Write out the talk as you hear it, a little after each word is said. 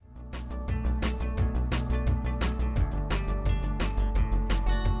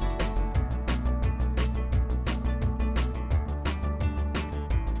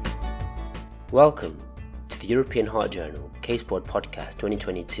Welcome to the European Heart Journal Caseboard Podcast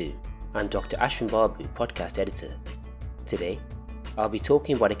 2022. I'm Dr. Aswin Babu, podcast editor. Today, I'll be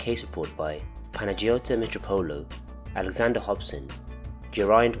talking about a case report by Panagiota Mitropoulou, Alexander Hobson,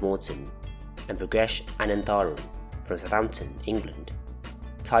 Geraint Morton, and Bhagresh Anantharam from Southampton, England,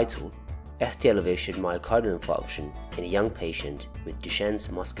 titled ST Elevation Myocardial Infarction in a Young Patient with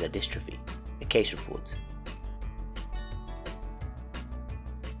Duchenne's Muscular Dystrophy, a case report.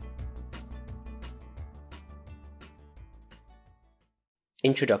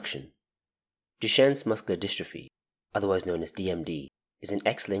 Introduction. Duchenne's muscular dystrophy, otherwise known as DMD, is an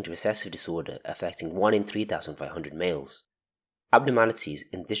X-linked recessive disorder affecting 1 in 3,500 males. Abnormalities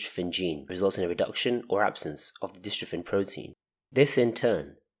in the dystrophin gene result in a reduction or absence of the dystrophin protein. This in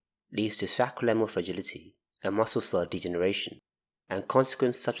turn leads to sacrolemmal fragility and muscle cell degeneration and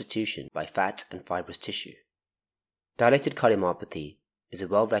consequent substitution by fat and fibrous tissue. Dilated cardiomyopathy is a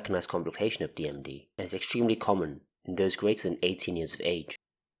well-recognized complication of DMD and is extremely common in those greater than 18 years of age.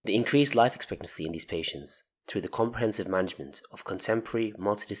 The increased life expectancy in these patients through the comprehensive management of contemporary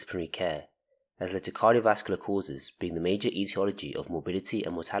multidisciplinary care has led to cardiovascular causes being the major etiology of morbidity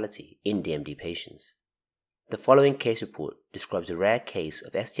and mortality in DMD patients. The following case report describes a rare case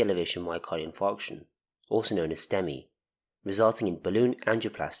of ST elevation myocardial infarction, also known as STEMI, resulting in balloon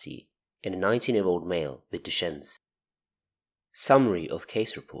angioplasty in a 19-year-old male with Duchenne's. Summary of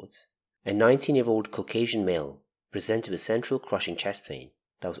case report. A 19-year-old Caucasian male presented with central crushing chest pain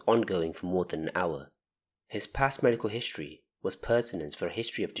that was ongoing for more than an hour. His past medical history was pertinent for a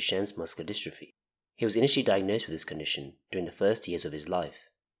history of Duchenne's muscular dystrophy. He was initially diagnosed with this condition during the first years of his life.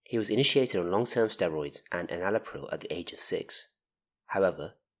 He was initiated on long-term steroids and enalapril at the age of 6.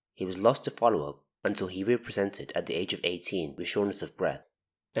 However, he was lost to follow-up until he re-presented at the age of 18 with shortness of breath.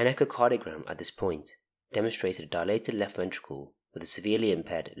 An echocardiogram at this point demonstrated a dilated left ventricle with a severely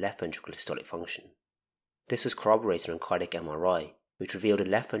impaired left ventricular systolic function. This was corroborated on cardiac MRI, which revealed a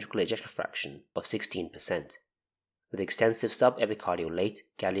left ventricular ejection fraction of 16%, with extensive subepicardial late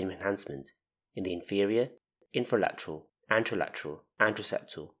gadolinium enhancement in the inferior, infralateral, anterolateral,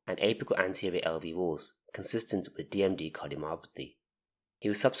 anteroseptal, and apical anterior LV walls, consistent with DMD cardiomyopathy. He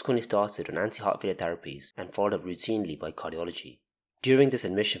was subsequently started on anti-heart failure therapies and followed up routinely by cardiology. During this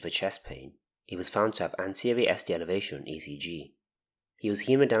admission for chest pain, he was found to have anterior ST elevation on ECG. He was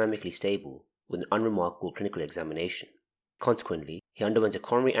hemodynamically stable with an unremarkable clinical examination. Consequently, he underwent a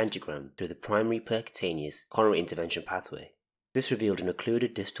coronary angiogram through the primary percutaneous coronary intervention pathway. This revealed an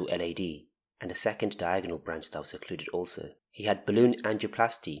occluded distal LAD and a second diagonal branch that was occluded also. He had balloon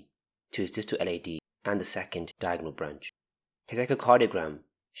angioplasty to his distal LAD and the second diagonal branch. His echocardiogram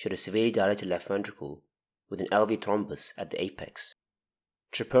showed a severely dilated left ventricle with an LV thrombus at the apex.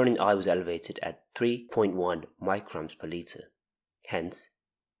 Troponin I was elevated at 3.1 micrograms per liter. Hence,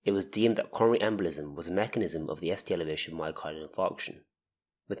 it was deemed that coronary embolism was a mechanism of the ST elevation myocardial infarction.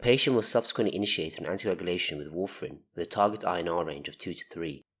 The patient was subsequently initiated on anticoagulation with warfarin with a target INR range of 2 to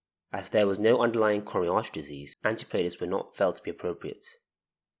 3. As there was no underlying coronary artery disease, antiplatelets were not felt to be appropriate.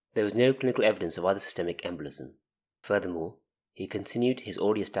 There was no clinical evidence of other systemic embolism. Furthermore, he continued his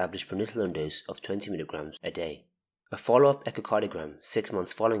already established prednisolone dose of 20 mg a day. A follow-up echocardiogram 6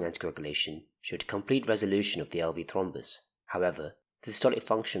 months following anticoagulation showed complete resolution of the LV thrombus. However, the systolic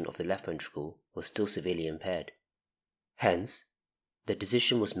function of the left ventricle was still severely impaired. Hence, the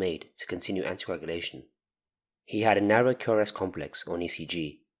decision was made to continue anticoagulation. He had a narrow QRS complex on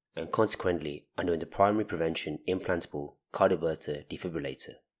ECG and consequently underwent a primary prevention implantable cardioverter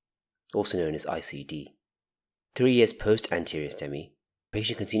defibrillator, also known as ICD. 3 years post-anterior STEMI, the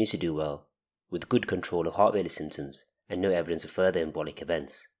patient continues to do well, with good control of heart failure symptoms and no evidence of further embolic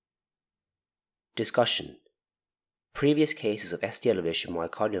events. Discussion. Previous cases of ST elevation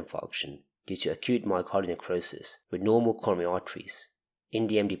myocardial infarction due to acute myocardial necrosis with normal coronary arteries in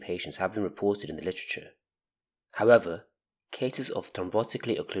DMD patients have been reported in the literature. However, cases of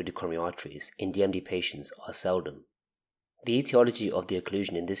thrombotically occluded coronary arteries in DMD patients are seldom. The etiology of the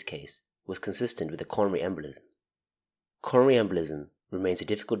occlusion in this case was consistent with a coronary embolism. Coronary embolism remains a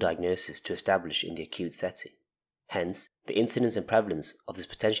difficult diagnosis to establish in the acute setting. Hence, the incidence and prevalence of this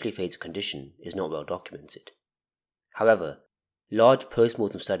potentially fatal condition is not well documented. However, large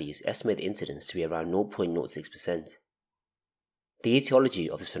post-mortem studies estimate the incidence to be around 0.06%. The etiology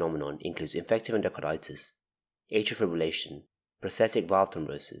of this phenomenon includes infective endocarditis, atrial fibrillation, prosthetic valve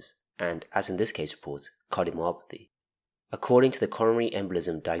thrombosis, and, as in this case report, cardiomyopathy. According to the coronary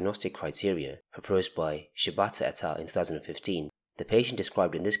embolism diagnostic criteria proposed by Shibata et al. In 2015, the patient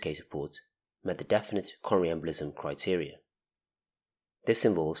described in this case report met the definite coronary embolism criteria. This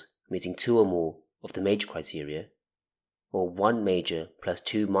involves meeting 2 or more of the major criteria, or 1 major plus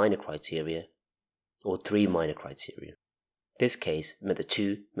 2 minor criteria, or 3 minor criteria. This case met the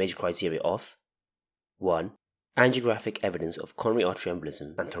 2 major criteria of 1. Angiographic evidence of coronary artery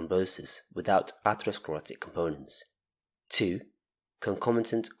embolism and thrombosis without atherosclerotic components. 2.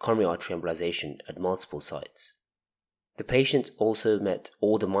 Concomitant coronary artery embolization at multiple sites. The patient also met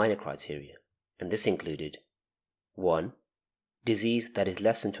all the minor criteria, and this included 1. Disease that is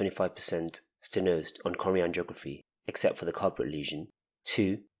less than 25% stenosed on coronary angiography except for the culprit lesion.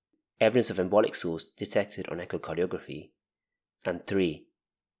 2. Evidence of embolic source detected on echocardiography. And 3.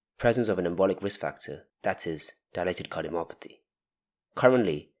 Presence of an embolic risk factor, that is, dilated cardiomyopathy.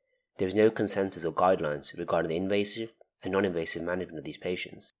 Currently, there is no consensus or guidelines regarding the invasive and non-invasive management of these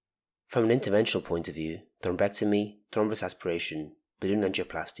patients. From an interventional point of view, thrombectomy, thrombus aspiration, balloon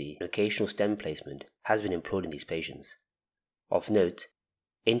angioplasty, and occasional stent placement has been employed in these patients. Of note,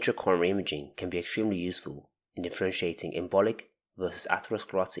 intracoronary imaging can be extremely useful in differentiating embolic versus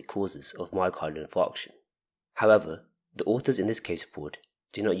atherosclerotic causes of myocardial infarction. However, the authors in this case report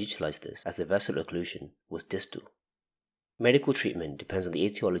do not utilize this as the vessel occlusion was distal. Medical treatment depends on the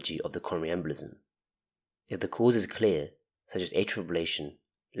etiology of the coronary embolism. If the cause is clear, such as atrial fibrillation,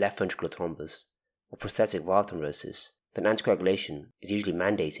 left ventricular thrombus, or prosthetic valve thrombosis, then anticoagulation is usually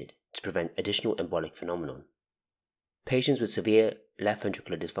mandated to prevent additional embolic phenomenon. Patients with severe left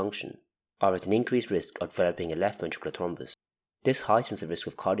ventricular dysfunction are at an increased risk of developing a left ventricular thrombus. This heightens the risk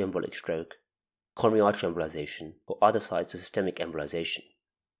of cardioembolic stroke, coronary artery embolization, or other sites of systemic embolization.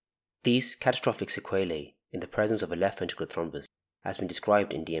 These catastrophic sequelae in the presence of a left ventricular thrombus has been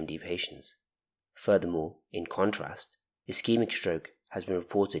described in DMD patients. Furthermore, in contrast, ischemic stroke has been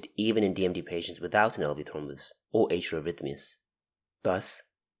reported even in DMD patients without an LV thrombus or atrial arrhythmias, thus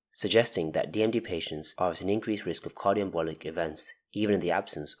suggesting that DMD patients are at an increased risk of cardioembolic events even in the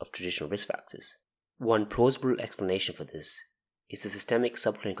absence of traditional risk factors. One plausible explanation for this is the systemic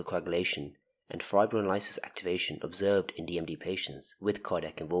subclinical coagulation and fibrinolysis activation observed in DMD patients with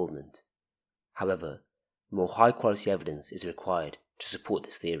cardiac involvement. However, more high-quality evidence is required to support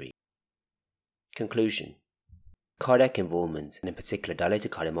this theory. Conclusion: cardiac involvement, and in particular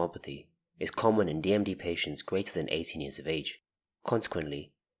dilated cardiomyopathy, is common in DMD patients greater than 18 years of age.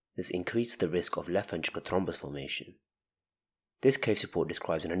 Consequently, this increases the risk of left ventricular thrombus formation. This case report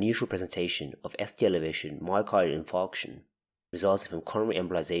describes an unusual presentation of ST elevation myocardial infarction resulting from coronary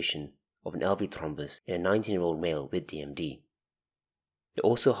embolization of an LV thrombus in a 19-year-old male with DMD. It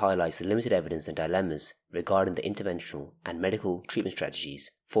also highlights the limited evidence and dilemmas regarding the interventional and medical treatment strategies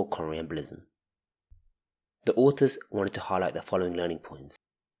for coronary embolism. The authors wanted to highlight the following learning points.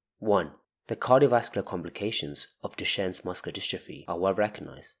 1. The cardiovascular complications of Duchenne's muscular dystrophy are well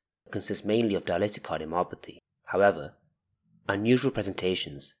recognized and consist mainly of dilated cardiomyopathy. However, unusual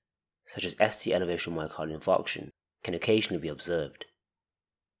presentations, such as ST elevation myocardial infarction, can occasionally be observed.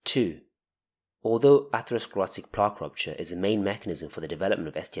 2. Although atherosclerotic plaque rupture is the main mechanism for the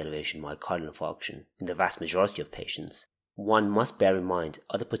development of ST elevation myocardial infarction in the vast majority of patients, one must bear in mind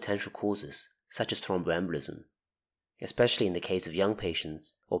other potential causes such as thromboembolism, especially in the case of young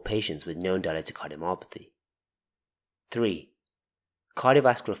patients or patients with known dilated cardiomyopathy. 3.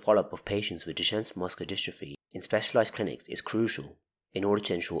 Cardiovascular follow-up of patients with Duchenne's muscular dystrophy in specialized clinics is crucial in order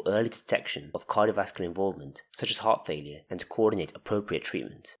to ensure early detection of cardiovascular involvement such as heart failure and to coordinate appropriate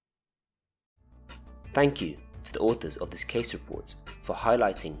treatment. Thank you to the authors of this case report for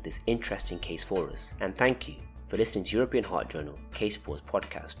highlighting this interesting case for us, and thank you for listening to European Heart Journal Case Reports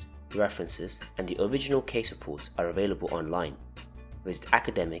podcast. References and the original case reports are available online. Visit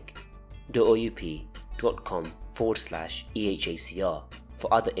academic.oup.com/EHACR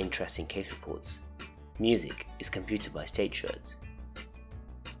for other interesting case reports. Music is computed by State Shirts.